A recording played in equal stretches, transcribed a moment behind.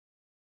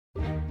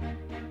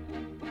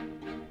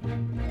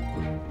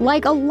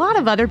Like a lot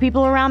of other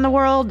people around the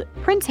world,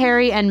 Prince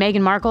Harry and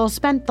Meghan Markle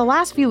spent the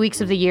last few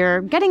weeks of the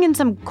year getting in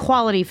some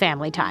quality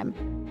family time.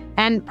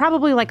 And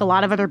probably like a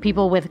lot of other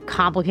people with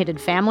complicated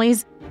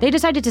families, they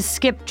decided to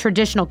skip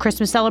traditional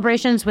Christmas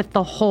celebrations with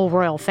the whole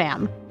royal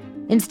fam.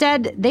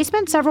 Instead, they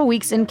spent several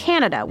weeks in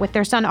Canada with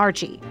their son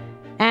Archie.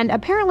 And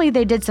apparently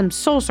they did some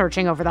soul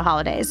searching over the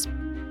holidays.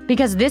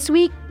 Because this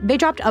week, they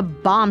dropped a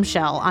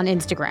bombshell on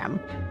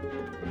Instagram.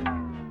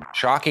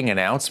 Shocking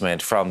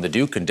announcement from the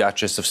Duke and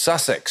Duchess of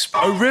Sussex.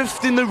 A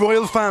rift in the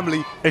royal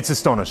family. It's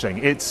astonishing.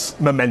 It's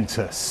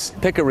momentous.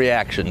 Pick a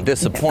reaction: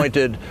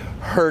 disappointed,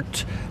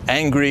 hurt,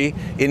 angry,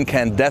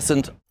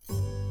 incandescent.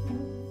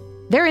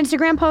 Their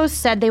Instagram post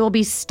said they will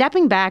be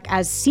stepping back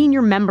as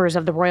senior members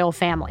of the royal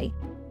family.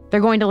 They're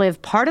going to live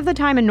part of the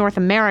time in North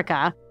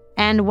America,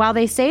 and while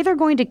they say they're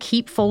going to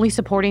keep fully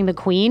supporting the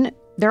Queen,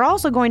 they're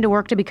also going to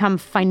work to become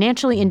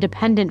financially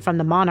independent from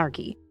the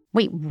monarchy.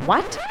 Wait,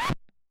 what?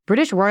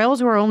 British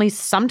royals who are only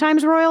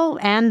sometimes royal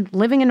and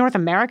living in North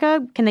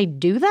America, can they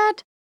do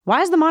that?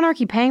 Why is the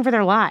monarchy paying for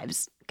their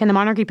lives? Can the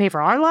monarchy pay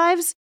for our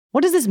lives?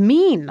 What does this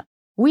mean?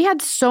 We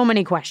had so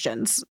many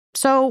questions,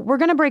 so we're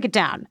going to break it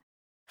down.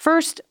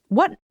 First,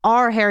 what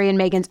are Harry and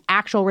Meghan's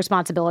actual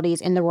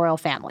responsibilities in the royal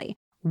family?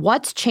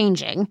 What's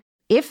changing,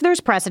 if there's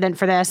precedent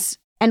for this,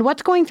 and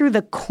what's going through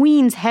the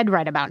Queen's head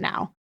right about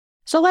now?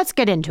 So let's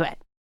get into it.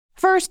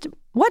 First,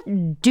 what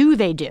do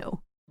they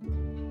do?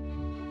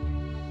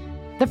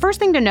 The first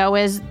thing to know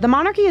is the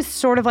monarchy is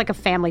sort of like a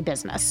family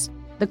business.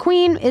 The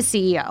Queen is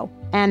CEO,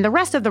 and the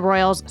rest of the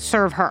royals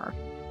serve her.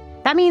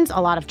 That means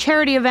a lot of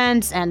charity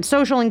events and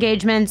social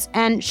engagements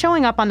and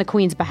showing up on the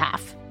Queen's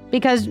behalf,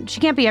 because she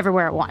can't be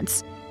everywhere at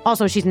once.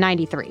 Also, she's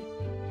 93.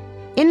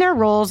 In their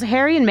roles,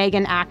 Harry and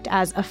Meghan act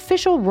as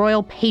official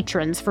royal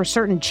patrons for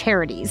certain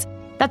charities.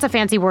 That's a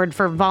fancy word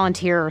for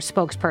volunteer or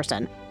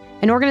spokesperson.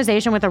 An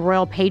organization with a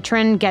royal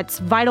patron gets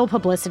vital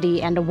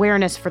publicity and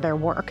awareness for their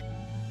work.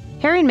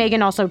 Harry and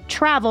Meghan also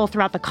travel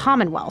throughout the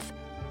Commonwealth,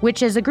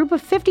 which is a group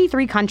of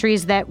 53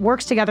 countries that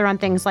works together on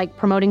things like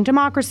promoting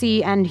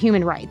democracy and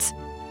human rights.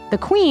 The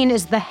Queen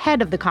is the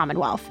head of the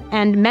Commonwealth,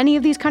 and many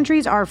of these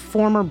countries are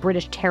former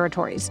British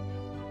territories.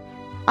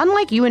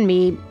 Unlike you and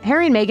me,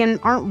 Harry and Meghan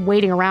aren't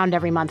waiting around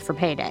every month for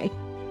payday.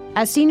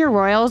 As senior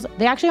royals,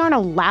 they actually aren't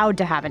allowed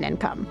to have an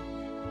income.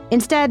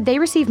 Instead, they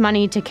receive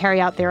money to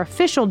carry out their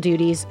official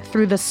duties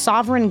through the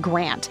Sovereign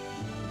Grant.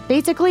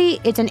 Basically,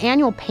 it's an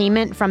annual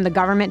payment from the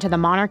government to the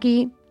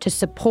monarchy to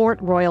support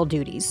royal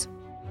duties.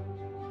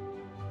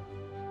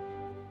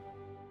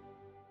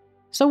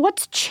 So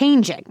what's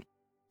changing?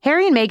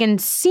 Harry and Meghan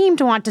seem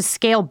to want to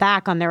scale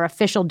back on their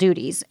official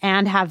duties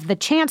and have the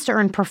chance to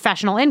earn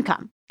professional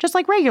income, just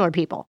like regular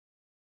people.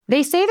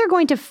 They say they're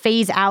going to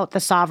phase out the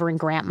Sovereign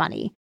Grant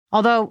money,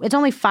 although it's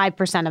only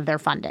 5% of their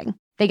funding.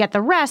 They get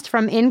the rest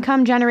from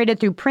income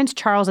generated through Prince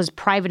Charles's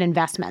private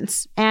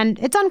investments, and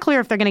it's unclear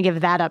if they're going to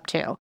give that up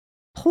too.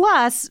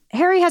 Plus,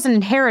 Harry has an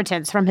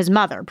inheritance from his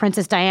mother,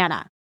 Princess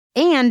Diana,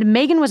 and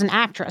Meghan was an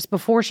actress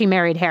before she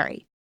married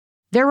Harry.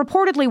 They're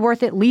reportedly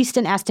worth at least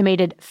an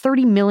estimated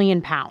 £30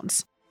 million.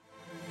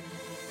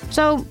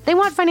 So they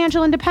want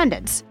financial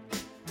independence.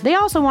 They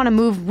also want to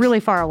move really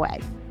far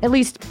away, at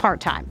least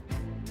part-time.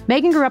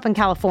 Meghan grew up in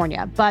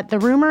California, but the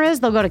rumor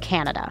is they'll go to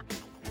Canada.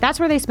 That's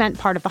where they spent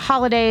part of the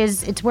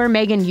holidays. It's where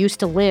Meghan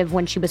used to live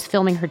when she was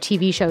filming her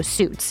TV show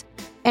Suits.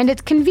 And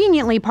it's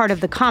conveniently part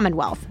of the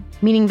Commonwealth,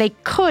 meaning they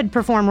could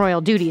perform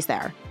royal duties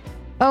there.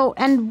 Oh,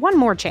 and one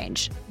more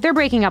change. They're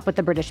breaking up with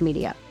the British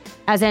media,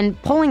 as in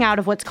pulling out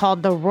of what's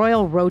called the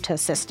Royal Rota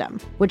system,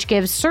 which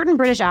gives certain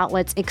British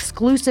outlets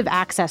exclusive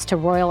access to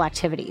royal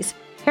activities.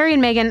 Harry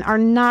and Meghan are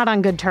not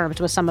on good terms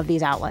with some of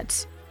these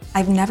outlets.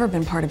 I've never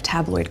been part of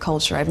tabloid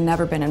culture. I've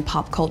never been in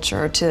pop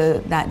culture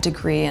to that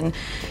degree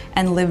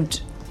and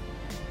lived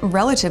a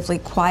relatively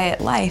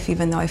quiet life,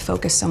 even though I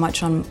focused so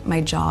much on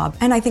my job.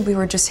 And I think we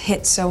were just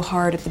hit so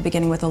hard at the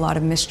beginning with a lot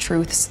of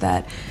mistruths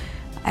that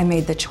I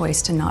made the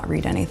choice to not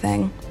read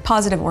anything,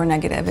 positive or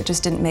negative. It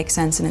just didn't make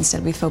sense, and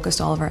instead we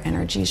focused all of our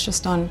energies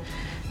just on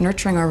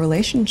nurturing our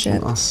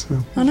relationship. On us.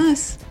 Yeah. On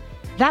us.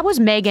 That was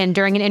Meghan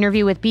during an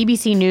interview with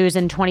BBC News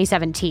in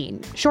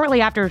 2017,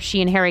 shortly after she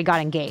and Harry got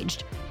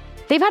engaged.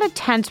 They've had a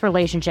tense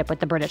relationship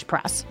with the British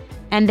press,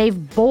 and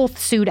they've both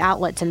sued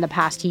outlets in the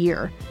past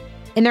year.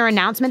 In their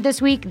announcement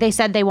this week, they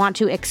said they want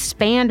to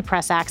expand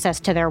press access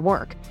to their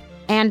work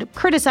and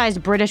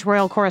criticized British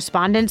royal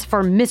correspondents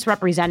for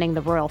misrepresenting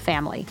the royal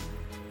family.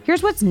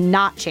 Here's what's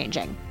not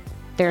changing.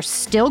 They're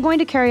still going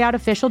to carry out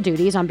official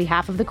duties on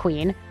behalf of the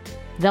Queen.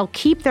 They'll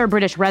keep their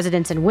British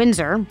residence in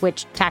Windsor,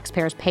 which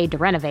taxpayers paid to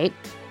renovate,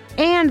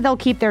 and they'll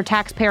keep their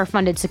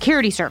taxpayer-funded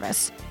security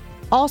service.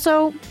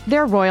 Also,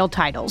 their royal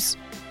titles.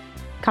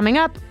 Coming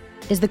up,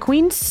 is the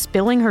Queen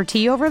spilling her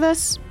tea over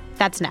this?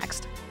 That's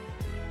next.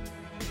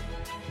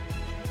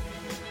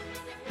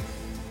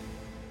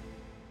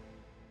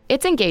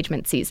 It's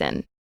engagement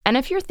season, and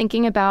if you're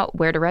thinking about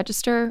where to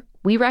register,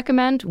 we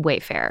recommend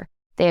Wayfair.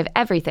 They have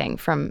everything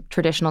from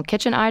traditional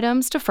kitchen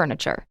items to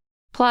furniture.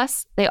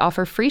 Plus, they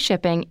offer free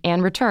shipping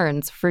and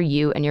returns for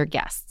you and your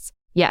guests.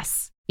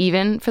 Yes,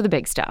 even for the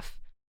big stuff.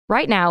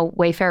 Right now,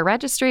 Wayfair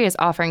Registry is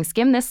offering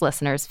Skim This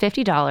listeners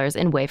 $50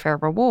 in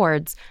Wayfair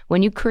rewards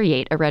when you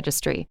create a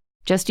registry.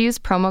 Just use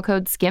promo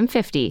code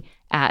SKIM50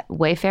 at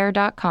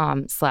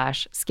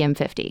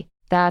wayfair.com/skim50.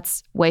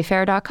 That's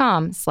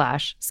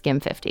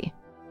wayfair.com/skim50.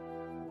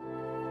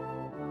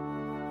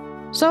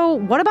 So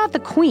what about the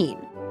Queen?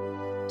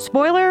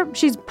 Spoiler,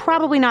 she's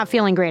probably not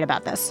feeling great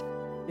about this.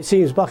 It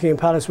seems Buckingham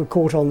Palace were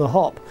caught on the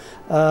hop,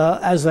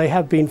 as they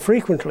have been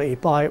frequently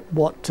by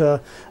what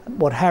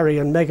Harry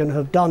and Meghan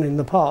have done in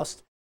the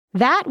past.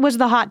 That was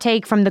the hot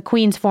take from the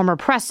Queen's former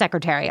press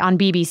secretary on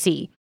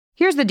BBC.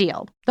 Here's the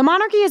deal. The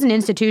monarchy is an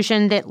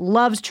institution that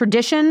loves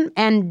tradition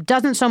and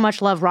doesn't so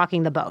much love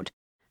rocking the boat.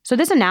 So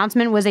this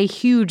announcement was a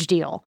huge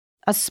deal,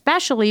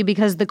 especially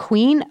because the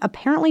Queen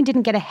apparently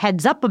didn't get a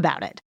heads up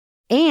about it.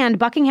 And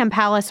Buckingham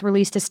Palace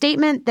released a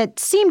statement that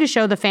seemed to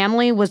show the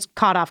family was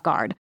caught off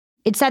guard.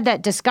 It said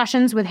that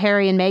discussions with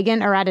Harry and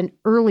Meghan are at an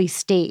early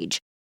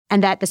stage,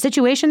 and that the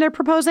situation they're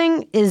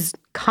proposing is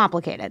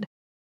complicated.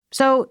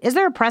 So is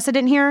there a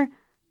precedent here?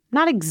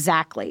 Not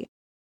exactly.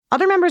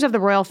 Other members of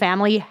the royal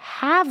family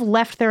have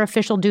left their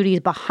official duties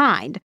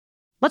behind.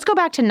 Let's go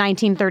back to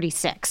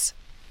 1936.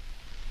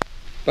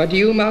 But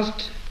you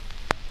must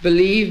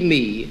believe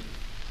me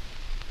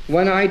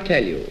when I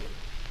tell you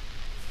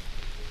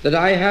that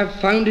I have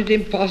found it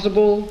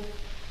impossible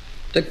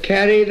to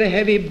carry the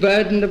heavy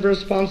burden of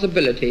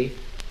responsibility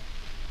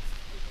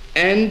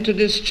and to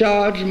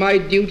discharge my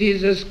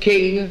duties as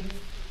king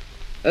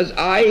as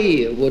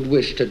I would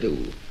wish to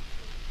do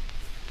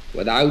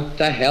without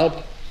the help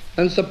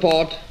and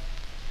support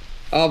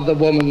of the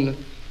woman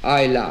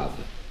I love.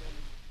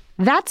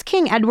 That's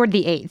King Edward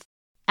VIII,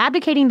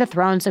 abdicating the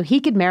throne so he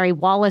could marry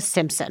Wallis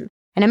Simpson,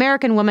 an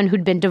American woman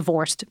who'd been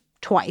divorced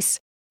twice,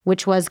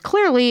 which was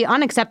clearly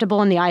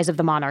unacceptable in the eyes of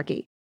the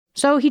monarchy.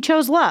 So he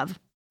chose love.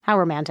 How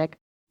romantic.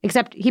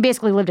 Except he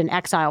basically lived in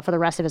exile for the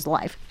rest of his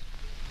life.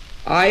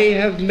 I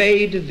have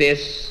made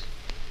this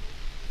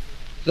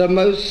the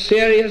most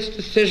serious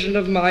decision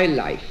of my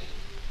life,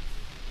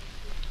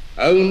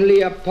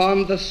 only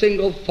upon the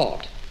single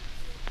thought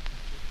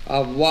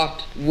of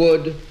what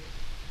would,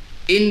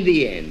 in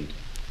the end,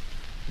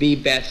 be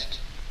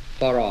best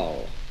for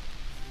all.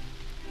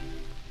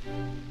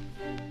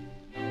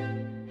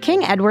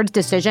 King Edward's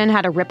decision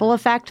had a ripple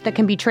effect that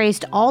can be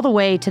traced all the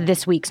way to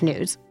this week's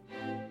news.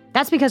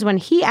 That's because when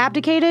he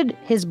abdicated,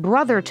 his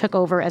brother took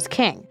over as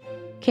king,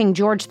 King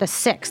George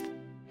VI.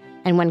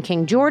 And when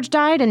King George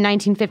died in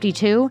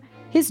 1952,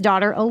 his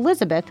daughter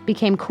Elizabeth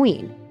became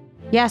queen.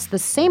 Yes, the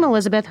same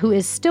Elizabeth who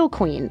is still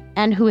queen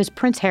and who is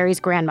Prince Harry's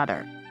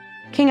grandmother.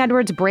 King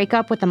Edward's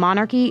breakup with the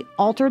monarchy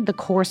altered the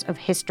course of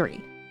history.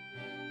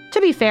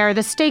 To be fair,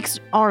 the stakes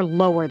are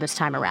lower this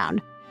time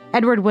around.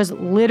 Edward was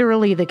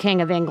literally the King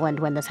of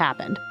England when this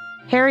happened.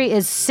 Harry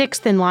is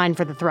sixth in line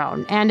for the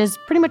throne and is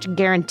pretty much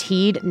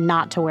guaranteed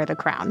not to wear the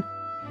crown.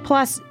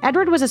 Plus,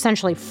 Edward was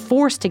essentially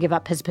forced to give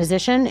up his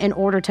position in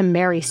order to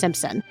marry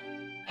Simpson.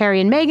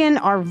 Harry and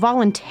Meghan are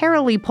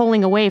voluntarily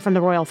pulling away from the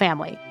royal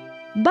family,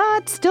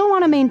 but still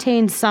want to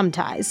maintain some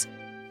ties.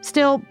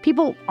 Still,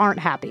 people aren't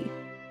happy.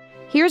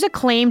 Here's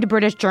acclaimed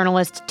British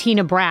journalist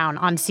Tina Brown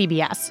on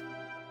CBS.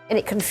 And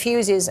it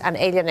confuses and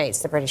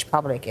alienates the British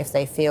public if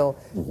they feel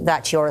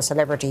that you're a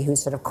celebrity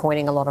who's sort of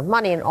coining a lot of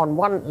money on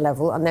one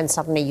level, and then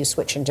suddenly you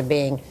switch into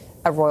being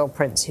a royal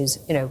prince who's,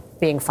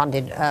 being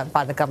funded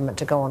by the government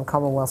to go on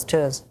Commonwealth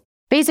tours.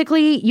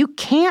 Basically, you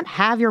can't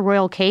have your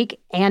royal cake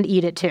and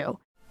eat it too.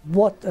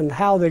 What and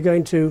how they're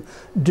going to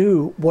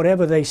do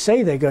whatever they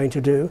say they're going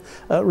to do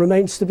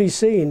remains to be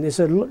seen. It's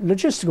a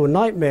logistical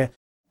nightmare.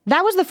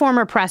 That was the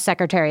former press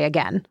secretary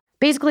again.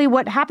 Basically,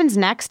 what happens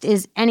next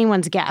is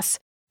anyone's guess.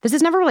 This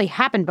has never really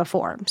happened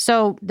before,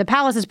 so the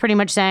palace is pretty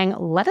much saying,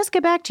 let us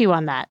get back to you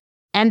on that,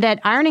 and that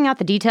ironing out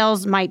the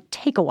details might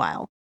take a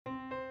while.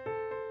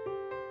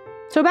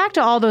 So back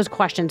to all those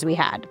questions we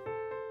had.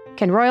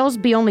 Can royals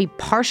be only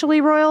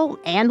partially royal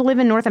and live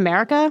in North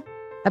America?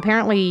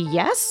 Apparently,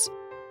 yes.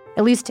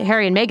 At least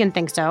Harry and Meghan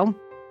think so.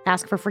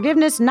 Ask for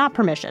forgiveness, not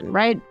permission,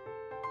 right?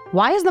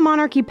 Why is the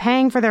monarchy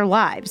paying for their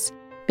lives?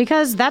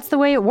 Because that's the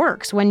way it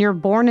works when you're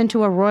born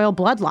into a royal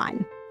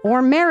bloodline,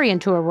 or marry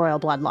into a royal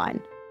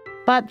bloodline.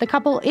 But the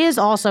couple is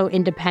also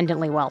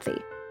independently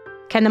wealthy.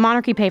 Can the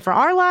monarchy pay for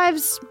our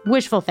lives?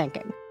 Wishful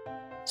thinking.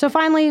 So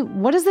finally,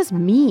 what does this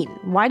mean?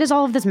 Why does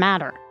all of this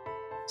matter?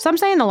 Some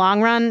say in the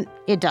long run,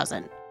 it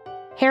doesn't.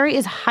 Harry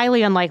is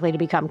highly unlikely to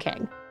become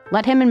king.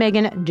 Let him and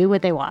Meghan do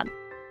what they want.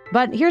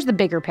 But here's the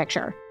bigger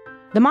picture.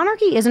 The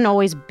monarchy isn't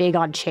always big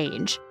on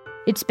change.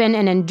 It's been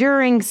an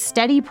enduring,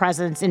 steady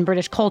presence in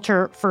British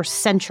culture for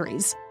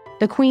centuries.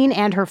 The Queen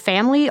and her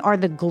family are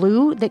the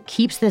glue that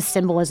keeps this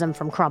symbolism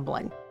from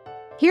crumbling.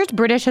 Here's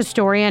British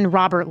historian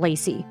Robert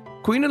Lacey.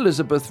 Queen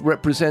Elizabeth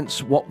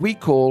represents what we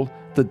call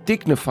the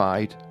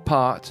dignified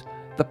part,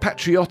 the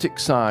patriotic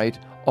side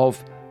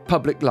of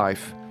public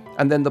life.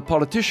 And then the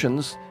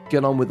politicians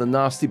get on with the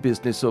nasty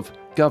business of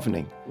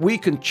governing. We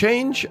can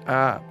change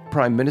our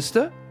Prime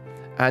Minister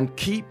and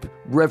keep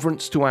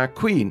reverence to our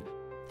Queen.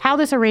 How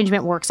this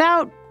arrangement works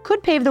out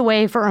could pave the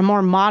way for a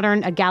more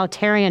modern,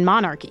 egalitarian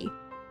monarchy.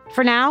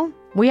 For now,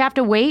 we have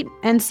to wait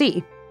and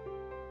see.